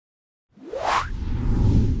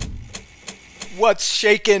What's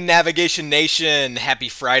shaking, Navigation Nation? Happy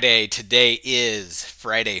Friday. Today is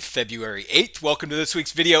Friday, February 8th. Welcome to this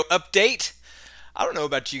week's video update. I don't know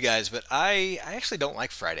about you guys, but I actually don't like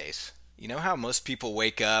Fridays. You know how most people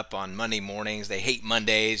wake up on Monday mornings, they hate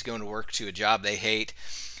Mondays, going to work to a job they hate.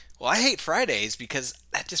 Well, I hate Fridays because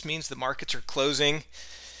that just means the markets are closing.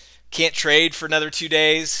 Can't trade for another 2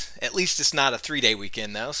 days. At least it's not a 3-day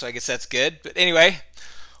weekend though, so I guess that's good. But anyway,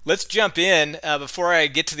 let's jump in. Before I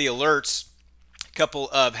get to the alerts, a couple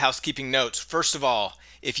of housekeeping notes. First of all,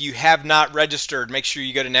 if you have not registered, make sure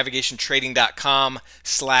you go to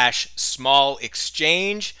NavigationTrading.com/small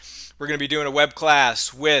exchange. We're going to be doing a web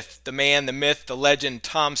class with the man, the myth, the legend,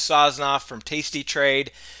 Tom Sosnoff from Tasty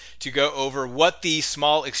Trade to go over what the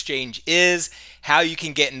small exchange is, how you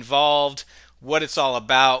can get involved, what it's all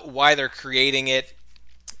about, why they're creating it.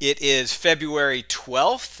 It is February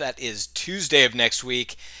 12th. That is Tuesday of next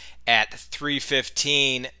week at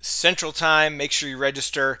 3:15 Central Time. Make sure you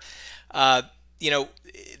register.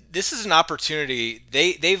 This is an opportunity.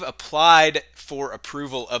 They've applied for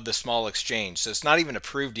approval of the small exchange, so it's not even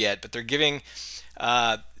approved yet, but they're giving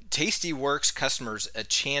Tastyworks customers a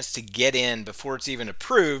chance to get in before it's even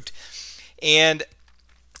approved, and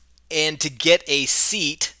to get a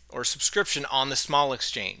seat or subscription on the small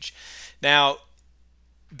exchange. Now,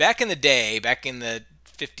 back in the day, back in the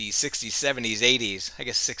 50s, 60s, 70s, 80s, I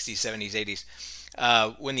guess 60s, 70s, 80s,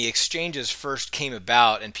 when the exchanges first came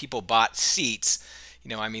about and people bought seats,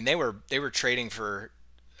 they were trading for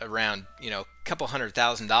around, a couple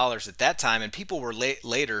 $100,000 at that time, and people were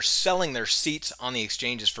later selling their seats on the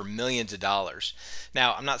exchanges for millions of dollars.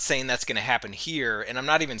 Now, I'm not saying that's going to happen here, and I'm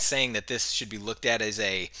not even saying that this should be looked at as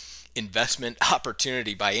a investment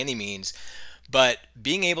opportunity by any means, but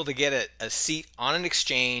being able to get a seat on an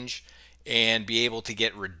exchange and be able to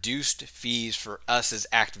get reduced fees for us as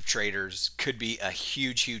active traders could be a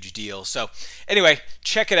huge, huge deal. So anyway,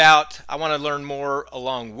 check it out. I want to learn more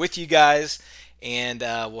along with you guys, and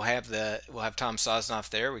we'll have Tom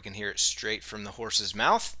Sosnoff there. We can hear it straight from the horse's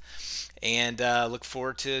mouth, and look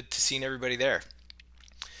forward to seeing everybody there.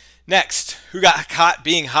 Next, who got caught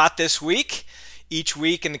being hot this week? Each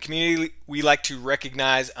week in the community, we like to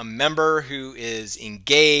recognize a member who is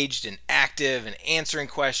engaged and active and answering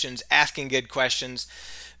questions, asking good questions.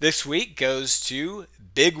 This week goes to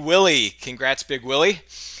Big Willie. Congrats, Big Willie.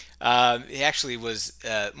 He actually was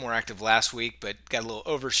more active last week, but got a little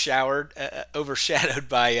overshadowed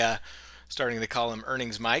by starting to call him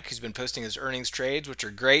Earnings Mike, who's been posting his earnings trades, which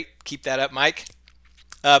are great. Keep that up, Mike.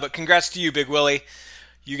 But congrats to you, Big Willie.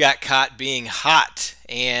 You got caught being hot,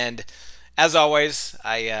 and as always,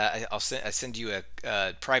 I'll send you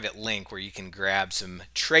a private link where you can grab some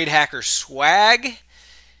Trade Hacker swag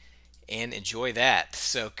and enjoy that.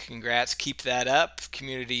 So congrats, keep that up.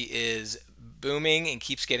 Community is booming and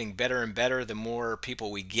keeps getting better and better the more people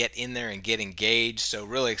we get in there and get engaged. So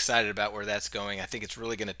really excited about where that's going. I think it's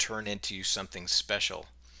really going to turn into something special.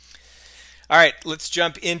 All right, let's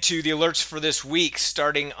jump into the alerts for this week,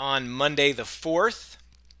 starting on Monday the 4th.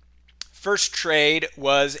 First trade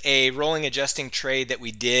was a rolling adjusting trade that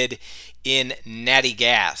we did in Natty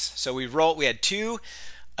Gas. So we had two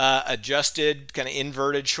adjusted kind of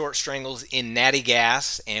inverted short strangles in Natty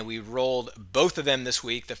Gas, and we rolled both of them this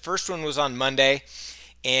week. The first one was on Monday,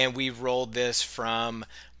 and we rolled this from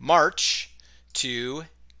March to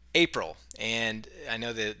April. And I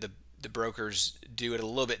know the brokers do it a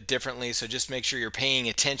little bit differently, so just make sure you're paying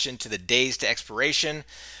attention to the days to expiration.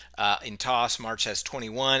 In TOS, March has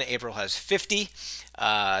 21, April has 50.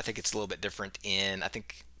 I think it's a little bit different in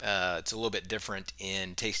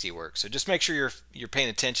Tastyworks. So just make sure you're paying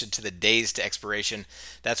attention to the days to expiration.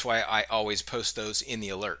 That's why I always post those in the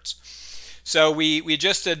alerts. So we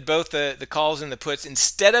adjusted both the calls and the puts.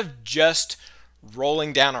 Instead of just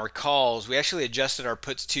rolling down our calls, we actually adjusted our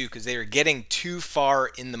puts too, because they were getting too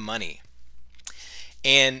far in the money.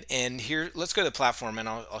 And here, let's go to the platform, and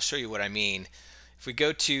I'll show you what I mean. If we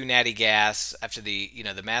go to Natty Gas, after the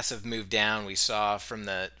massive move down we saw from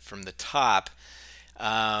the top,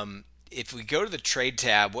 if we go to the trade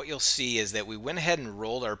tab, what you'll see is that we went ahead and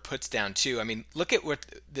rolled our puts down too. I mean, look at what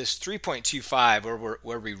this 3.25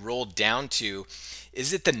 where we rolled down to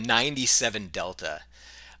is at the 97 delta,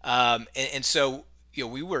 and so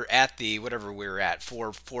we were at the whatever we were at,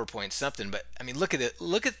 4 point something. But I mean, look at it.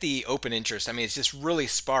 Look at the open interest. I mean, it's just really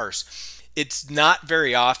sparse. It's not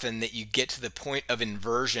very often that you get to the point of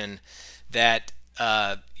inversion that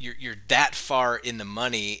you're that far in the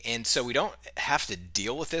money, and so we don't have to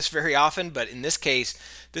deal with this very often. But in this case,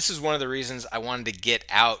 this is one of the reasons I wanted to get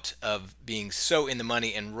out of being so in the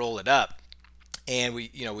money and roll it up. And we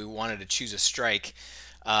wanted to choose a strike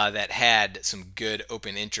that had some good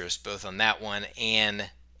open interest both on that one and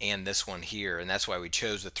this one here, and that's why we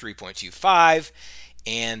chose the 3.25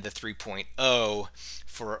 and the 3.0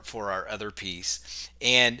 for our other piece.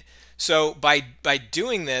 And so by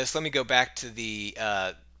doing this, let me go back to the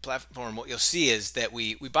platform. What you'll see is that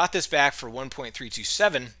we bought this back for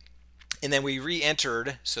 1.327, and then we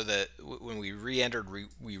re-entered, so that when we re-entered,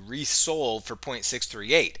 we resold for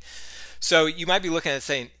 0.638. So you might be looking at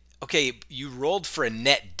saying, okay, you rolled for a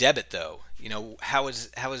net debit though. You know, how is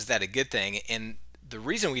that a good thing? And the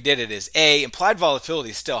reason we did it is A, implied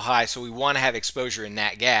volatility is still high, so we want to have exposure in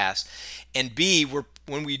nat gas, and B,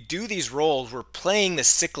 when we do these rolls, we're playing the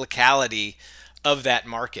cyclicality of that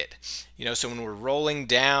market. You know, so when we're rolling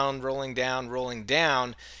down,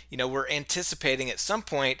 you know, we're anticipating at some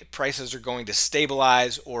point prices are going to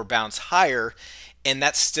stabilize or bounce higher, and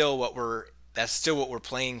that's still what we're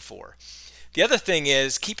playing for. The other thing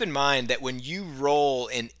is, keep in mind that when you roll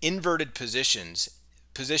in inverted position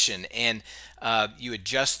and you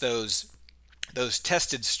adjust those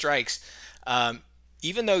tested strikes,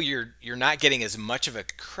 even though you're not getting as much of a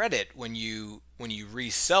credit when you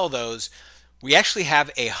resell those, we actually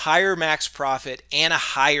have a higher max profit and a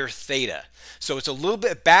higher theta. So it's a little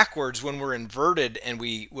bit backwards when we're inverted and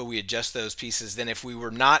we adjust those pieces than if we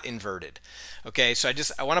were not inverted. Okay, so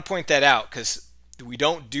I want to point that out, because we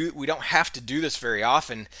don't have to do this very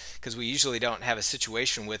often, because we usually don't have a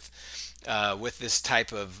situation with this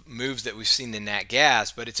type of moves that we've seen in nat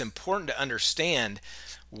gas. But it's important to understand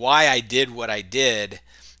why I did what I did,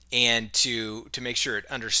 and to make sure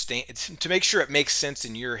it makes sense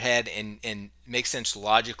in your head and makes sense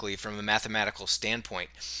logically from a mathematical standpoint.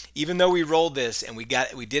 Even though we rolled this and we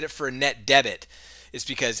did it for a net debit, it's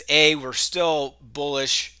because A, we're still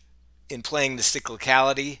bullish in playing the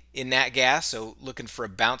cyclicality in nat gas, so looking for a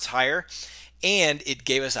bounce higher, and it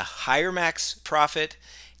gave us a higher max profit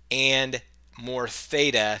and more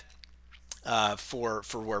theta for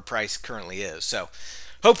where price currently is. So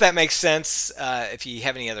hope that makes sense. If you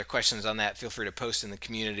have any other questions on that, feel free to post in the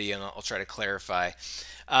community and I'll try to clarify.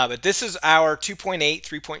 But this is our 2.8,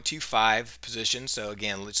 3.25 position. So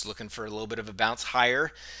again, just looking for a little bit of a bounce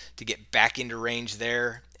higher to get back into range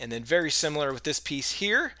there. And then very similar with this piece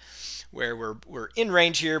here, where we're in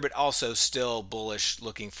range here, but also still bullish,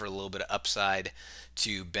 looking for a little bit of upside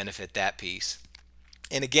to benefit that piece.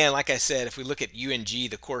 And again, like I said, if we look at UNG,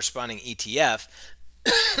 the corresponding ETF,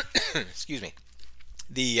 excuse me,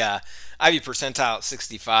 the IV percentile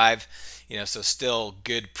 65, you know, so still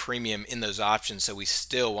good premium in those options. So we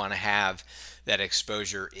still want to have that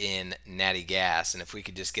exposure in natty gas. And if we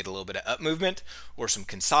could just get a little bit of up movement or some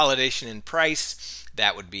consolidation in price,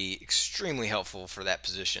 that would be extremely helpful for that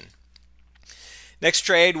position. Next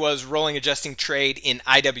trade was rolling adjusting trade in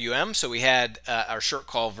IWM. So we had our short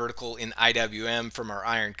call vertical in IWM from our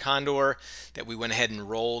iron condor that we went ahead and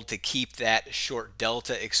rolled to keep that short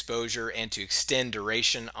delta exposure and to extend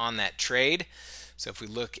duration on that trade. So if we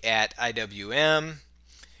look at IWM,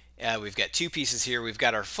 we've got two pieces here. We've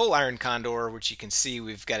got our full iron condor, which you can see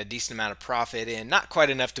we've got a decent amount of profit in. Not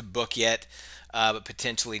quite enough to book yet, but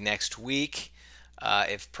potentially next week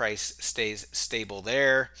if price stays stable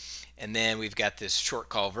there. And then we've got this short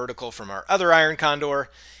call vertical from our other iron condor,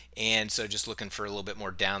 and so just looking for a little bit more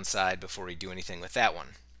downside before we do anything with that one.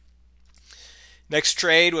 Next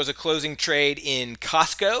trade was a closing trade in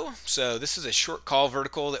Costco. So this is a short call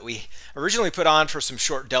vertical that we originally put on for some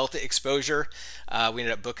short delta exposure. We ended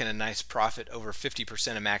up booking a nice profit, over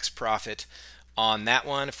 50% of max profit on that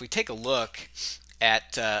one. If we take a look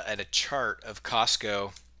at a chart of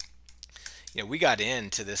Costco, you know, we got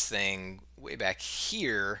into this thing way back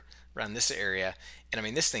here around this area, and I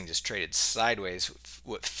mean, this thing just traded sideways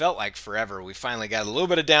what felt like forever. We finally got a little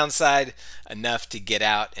bit of downside, enough to get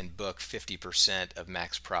out and book 50% of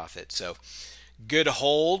max profit. So good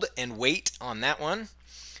hold and wait on that one.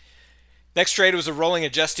 Next trade was a rolling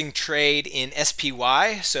adjusting trade in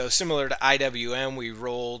SPY. So similar to IWM, we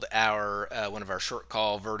rolled our one of our short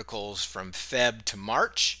call verticals from Feb to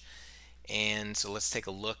March. And so let's take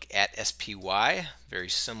a look at SPY, very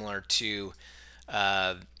similar to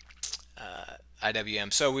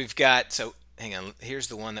IWM. So we've got, hang on, here's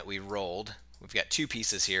the one that we rolled. We've got two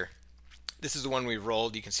pieces here. This is the one we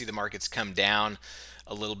rolled. You can see the market's come down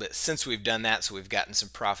a little bit since we've done that, so we've gotten some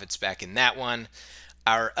profits back in that one.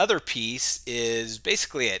 Our other piece is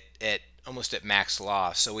basically at almost at max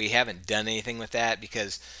loss, so we haven't done anything with that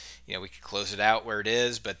because, you know, we could close it out where it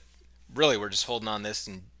is, but really we're just holding on this,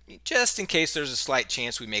 and just in case there's a slight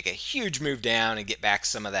chance we make a huge move down and get back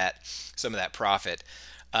some of that profit.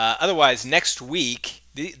 Otherwise, next week,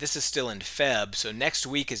 this is still in Feb, so next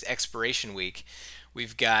week is expiration week.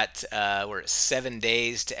 We've got we're at 7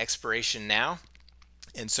 days to expiration now,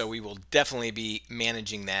 and so we will definitely be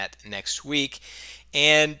managing that next week.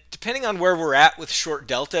 And depending on where we're at with short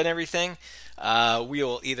delta and everything, we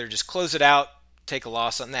will either just close it out, take a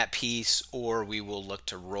loss on that piece, or we will look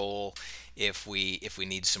to roll if we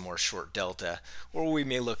need some more short delta, or we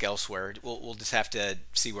may look elsewhere. We'll just have to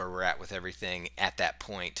see where we're at with everything at that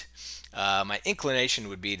point. My inclination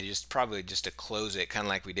would be to probably just to close it, kind of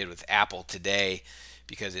like we did with Apple today,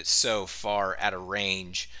 because it's so far out of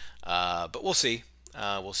range. But we'll see.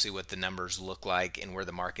 We'll see what the numbers look like and where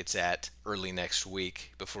the market's at early next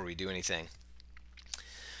week before we do anything.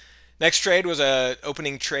 Next trade was a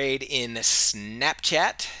opening trade in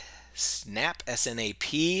Snapchat, Snap,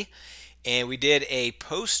 S-N-A-P, and we did a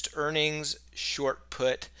post-earnings short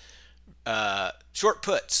puts,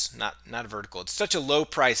 not a vertical. It's such a low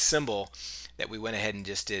price symbol that we went ahead and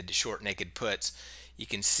just did short naked puts. You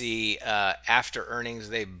can see after earnings,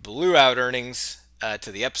 they blew out earnings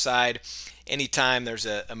to the upside. Anytime there's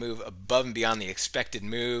a move above and beyond the expected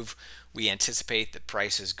move, we anticipate the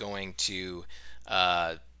price is going to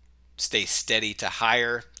stay steady to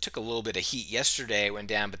higher. Took a little bit of heat yesterday, went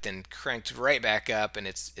down, but then cranked right back up, and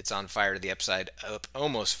it's on fire to the upside, up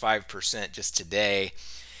almost 5% just today.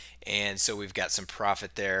 And so we've got some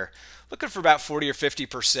profit there. Looking for about 40 or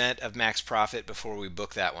 50% of max profit before we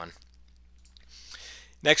book that one.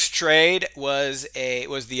 Next trade was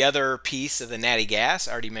the other piece of the Natty Gas.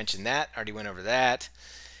 I already mentioned that. Already went over that.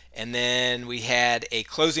 And then we had a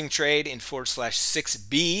closing trade in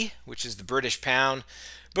 /6B, which is the British pound.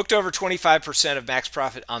 Booked over 25% of max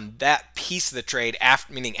profit on that piece of the trade,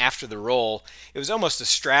 meaning after the roll. It was almost a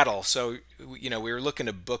straddle, so we were looking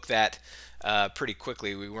to book that pretty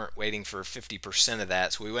quickly. We weren't waiting for 50% of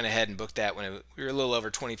that, so we went ahead and booked that when we were a little over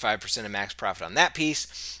 25% of max profit on that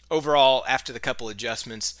piece. Overall, after the couple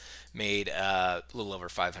adjustments, made a little over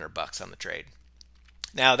 $500 on the trade.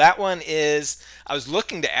 Now that one is, I was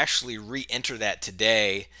looking to actually re-enter that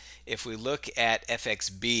today. If we look at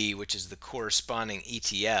FXB, which is the corresponding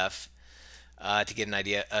ETF, to get an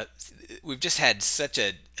idea, we've just had such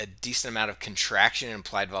a decent amount of contraction in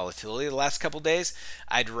implied volatility the last couple days.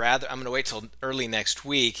 I'm going to wait till early next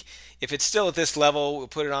week. If it's still at this level, we'll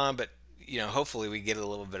put it on, but hopefully we get a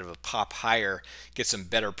little bit of a pop higher, get some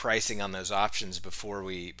better pricing on those options before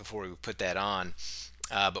we put that on.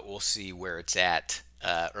 But we'll see where it's at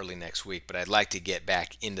early next week. But I'd like to get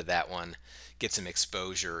back into that one, get some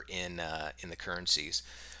exposure in the currencies.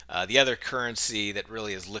 The other currency that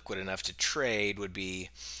really is liquid enough to trade would be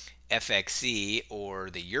FXE, or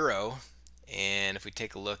the euro. And if we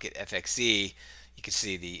take a look at FXE, you can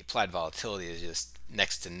see the applied volatility is just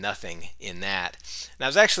next to nothing in that. And I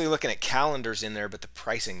was actually looking at calendars in there, but the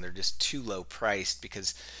pricing, they're just too low priced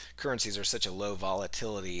because currencies are such a low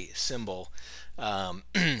volatility symbol.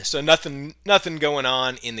 So nothing going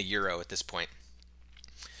on in the euro at this point.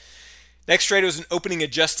 Next trade was an opening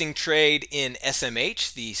adjusting trade in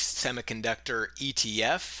SMH, the semiconductor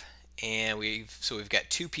ETF, and we've got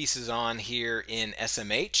two pieces on here in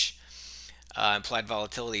SMH. Implied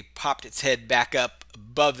volatility popped its head back up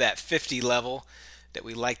above that 50 level that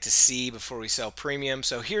we like to see before we sell premium.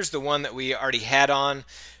 So here's the one that we already had on.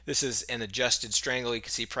 This is an adjusted strangle. You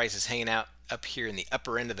can see prices hanging out up here in the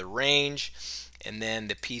upper end of the range, and then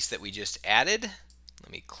the piece that we just added.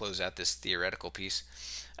 Let me close out this theoretical piece.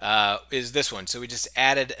 Is this one. So we just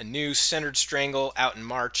added a new centered strangle out in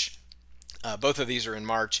March. Both of these are in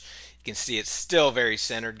March. You can see it's still very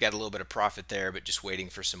centered, got a little bit of profit there, but just waiting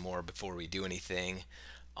for some more before we do anything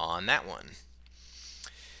on that one.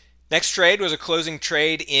 Next trade was a closing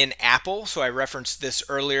trade in Apple. So I referenced this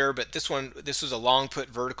earlier, but this was a long put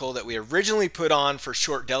vertical that we originally put on for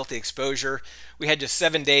short delta exposure. We had just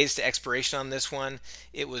 7 days to expiration on this one.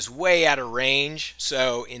 It was way out of range,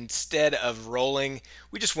 so instead of rolling,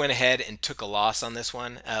 we just went ahead and took a loss on this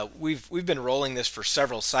one. We've been rolling this for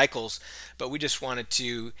several cycles, but we just wanted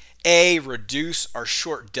to reduce our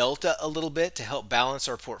short delta a little bit to help balance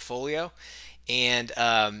our portfolio. And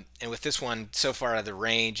with this one so far out of the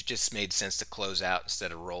range, it just made sense to close out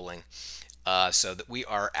instead of rolling, so that we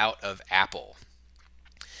are out of Apple.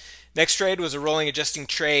 Next trade was a rolling adjusting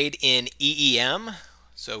trade in EEM.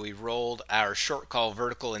 So we rolled our short call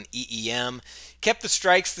vertical in EEM, kept the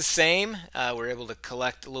strikes the same. We're able to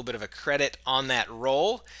collect a little bit of a credit on that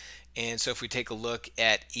roll. And so if we take a look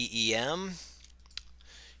at EEM,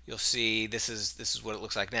 you'll see this is what it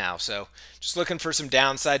looks like now. So just looking for some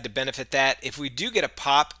downside to benefit that. If we do get a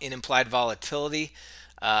pop in implied volatility,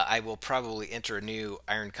 I will probably enter a new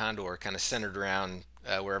iron condor kind of centered around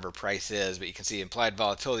wherever price is. But you can see implied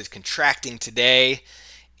volatility is contracting today,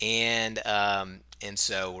 and and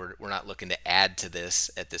so we're not looking to add to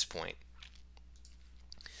this at this point.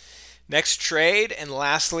 Next trade, and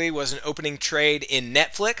lastly, was an opening trade in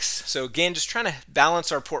Netflix. So again, just trying to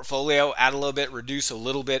balance our portfolio, add a little bit, reduce a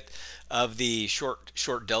little bit of the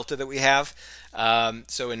short delta that we have.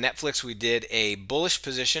 So in Netflix, we did a bullish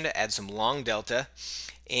position to add some long delta.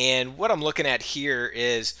 And what I'm looking at here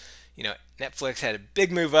is, Netflix had a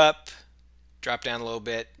big move up, drop down a little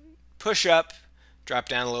bit, push up, drop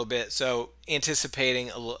down a little bit. So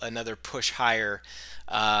anticipating another push higher.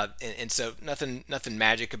 And so nothing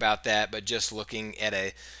magic about that, but just looking at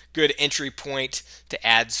a good entry point to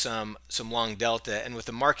add some long delta. And with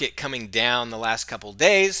the market coming down the last couple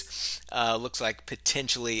days, looks like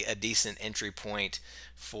potentially a decent entry point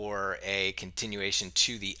for a continuation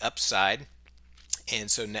to the upside. And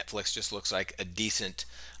so Netflix just looks like a decent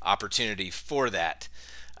opportunity for that.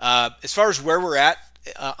 As far as where we're at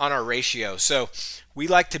on our ratio, so we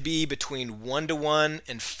like to be between 1-to-1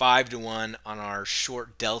 and 5-to-1 on our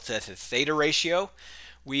short delta to theta ratio.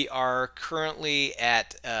 We are currently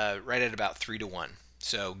at right at about 3-to-1.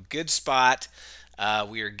 So good spot.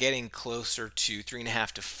 We are getting closer to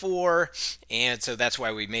 3.5 to 4, and so that's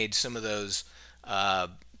why we made some of those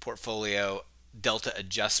portfolio delta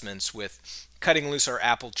adjustments with cutting loose our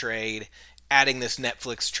Apple trade, adding this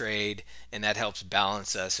Netflix trade, and that helps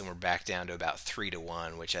balance us, and we're back down to about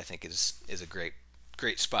 3-to-1, which I think is a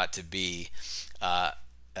great spot to be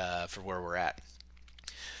for where we're at.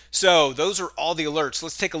 So those are all the alerts.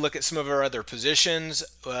 Let's take a look at some of our other positions.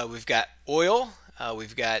 We've got oil.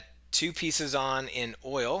 We've got 2 pieces on in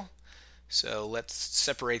oil. So let's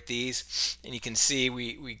separate these, and you can see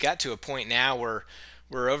we got to a point now where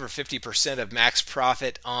we're over 50% of max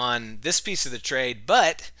profit on this piece of the trade,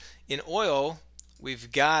 but in oil, we've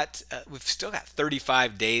still got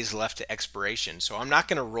 35 days left to expiration. So I'm not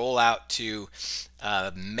going to roll out to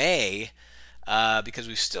May because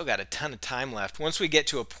we've still got a ton of time left. Once we get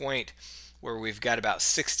to a point where we've got about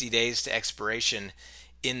 60 days to expiration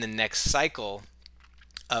in the next cycle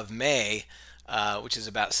of May, which is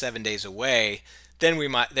about 7 days away, then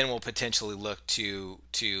we'll potentially look to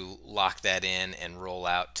lock that in and roll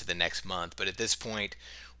out to the next month. But at this point,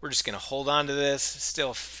 we're just going to hold on to this.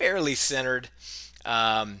 Still fairly centered.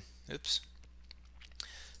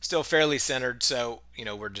 Still fairly centered. So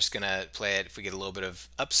we're just going to play it. If we get a little bit of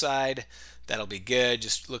upside, that'll be good.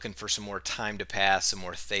 Just looking for some more time to pass, some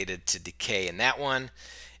more theta to decay in that one.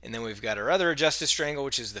 And then we've got our other adjusted strangle,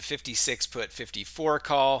 which is the 56 put 54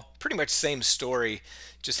 call. Pretty much same story,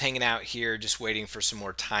 just hanging out here, just waiting for some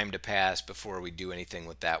more time to pass before we do anything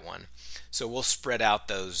with that one. So we'll spread out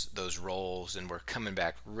those rolls, and we're coming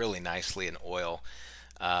back really nicely in oil.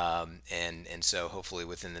 And so hopefully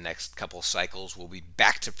within the next couple cycles, we'll be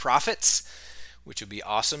back to profits, which would be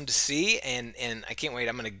awesome to see. And I can't wait.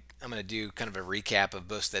 I'm gonna do kind of a recap of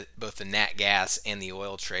both the nat gas and the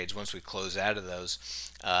oil trades once we close out of those,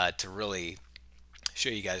 to really show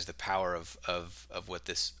you guys the power of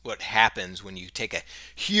what happens when you take a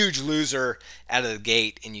huge loser out of the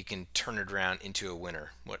gate and you can turn it around into a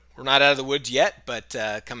winner. We're not out of the woods yet, but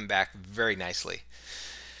coming back very nicely.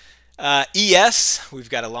 ES, we've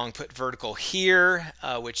got a long put vertical here,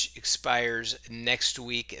 which expires next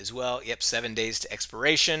week as well. Yep, 7 days to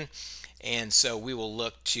expiration. And so we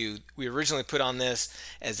originally put on this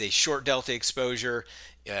as a short delta exposure.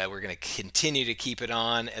 We're going to continue to keep it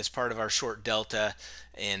on as part of our short delta.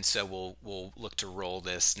 And so we'll look to roll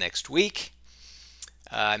this next week.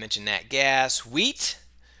 I mentioned nat gas. Wheat,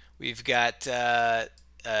 we've got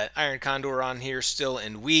iron condor on here still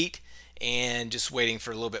in wheat, and just waiting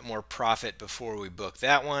for a little bit more profit before we book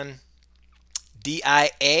that one.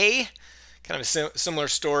 DIA, kind of a similar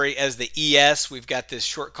story as the ES. We've got this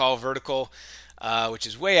short call vertical, which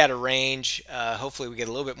is way out of range. Hopefully we get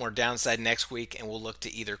a little bit more downside next week, and we'll look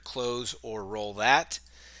to either close or roll that.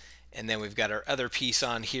 And then we've got our other piece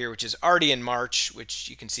on here, which is already in March, which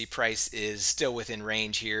you can see price is still within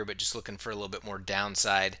range here, but just looking for a little bit more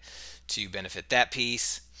downside to benefit that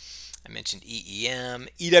piece. I mentioned EEM.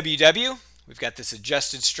 EWW, we've got this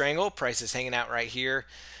adjusted strangle. Price is hanging out right here.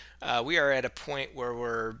 We are at a point where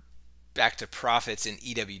we're back to profits in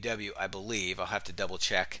EWW, I believe. I'll have to double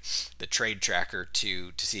check the trade tracker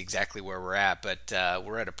to see exactly where we're at, but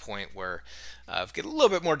we're at a point where we've got a little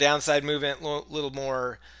bit more downside movement, little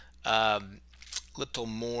more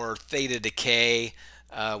theta decay.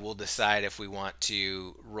 We'll decide if we want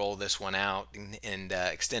to roll this one out and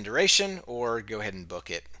extend duration or go ahead and book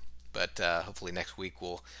it. But hopefully next week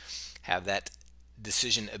we'll have that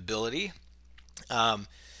decision ability.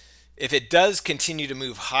 If it does continue to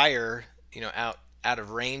move higher, out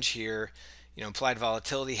of range here, Implied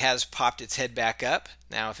volatility has popped its head back up.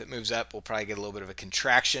 Now, if it moves up, we'll probably get a little bit of a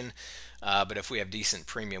contraction. But if we have decent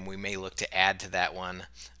premium, we may look to add to that one.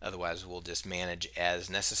 Otherwise, we'll just manage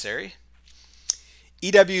as necessary.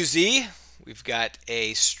 EWZ, we've got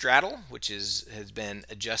a straddle, which has been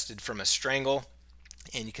adjusted from a strangle.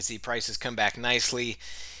 And you can see prices come back nicely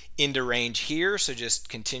into range here. So just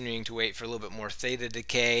continuing to wait for a little bit more theta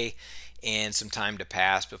decay and some time to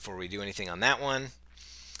pass before we do anything on that one.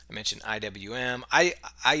 I mentioned IWM.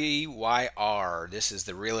 IEYR, this is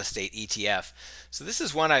the real estate ETF. So this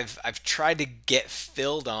is one I've tried to get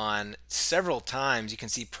filled on several times. You can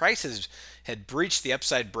see prices had breached the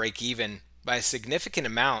upside break even by a significant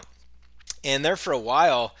amount. And there for a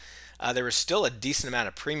while, there was still a decent amount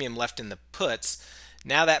of premium left in the puts.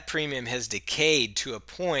 Now that premium has decayed to a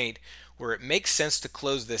point where it makes sense to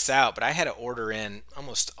close this out. But I had to order in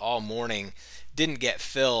almost all morning, didn't get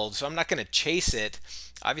filled. So I'm not going to chase it.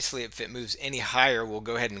 Obviously, if it moves any higher, we'll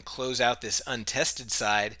go ahead and close out this untested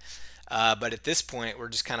side. But at this point, we're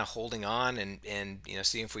just kind of holding on and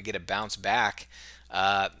seeing if we get a bounce back,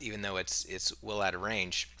 even though it's well out of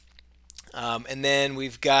range. And then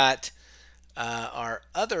we've got our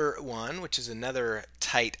other one, which is another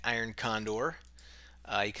tight iron condor.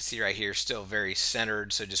 You can see right here, still very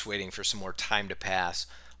centered, so just waiting for some more time to pass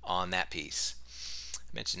on that piece. I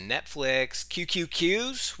mentioned Netflix,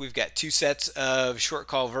 QQQs. We've got two sets of short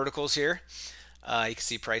call verticals here. You can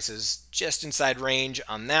see prices just inside range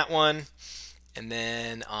on that one. And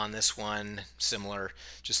then on this one, similar,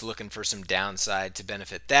 just looking for some downside to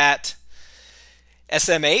benefit that.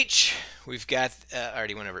 SMH, we've got, I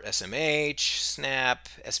already went over SMH, Snap,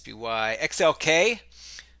 SPY, XLK.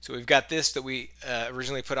 So we've got this that we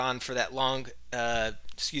originally put on for that long,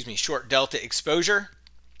 short delta exposure.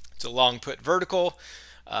 It's a long put vertical.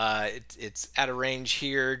 It's out of range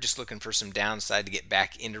here, just looking for some downside to get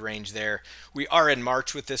back into range there. We are in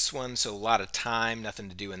March with this one, so a lot of time, nothing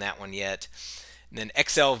to do in that one yet. And then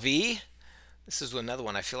XLV, this is another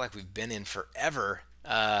one I feel like we've been in forever,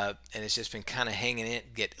 and it's just been kind of hanging in,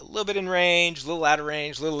 get a little bit in range, a little out of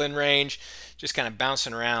range, a little in range, just kind of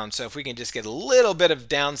bouncing around. So if we can just get a little bit of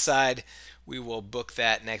downside, we will book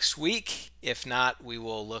that next week. If not, we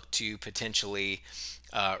will look to potentially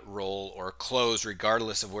roll or close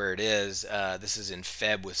regardless of where it is. This is in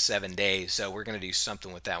Feb with 7 days, so we're going to do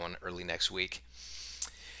something with that one early next week.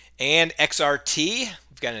 And XRT,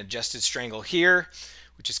 we've got an adjusted strangle here,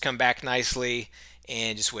 which has come back nicely,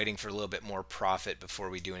 and just waiting for a little bit more profit before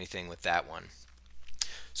we do anything with that one.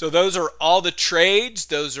 So those are all the trades.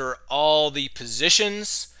 Those are all the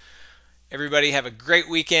positions. Everybody have a great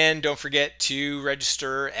weekend. Don't forget to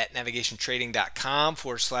register at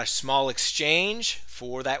NavigationTrading.com/small exchange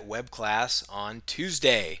for that web class on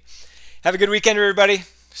Tuesday. Have a good weekend, everybody.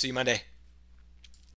 See you Monday.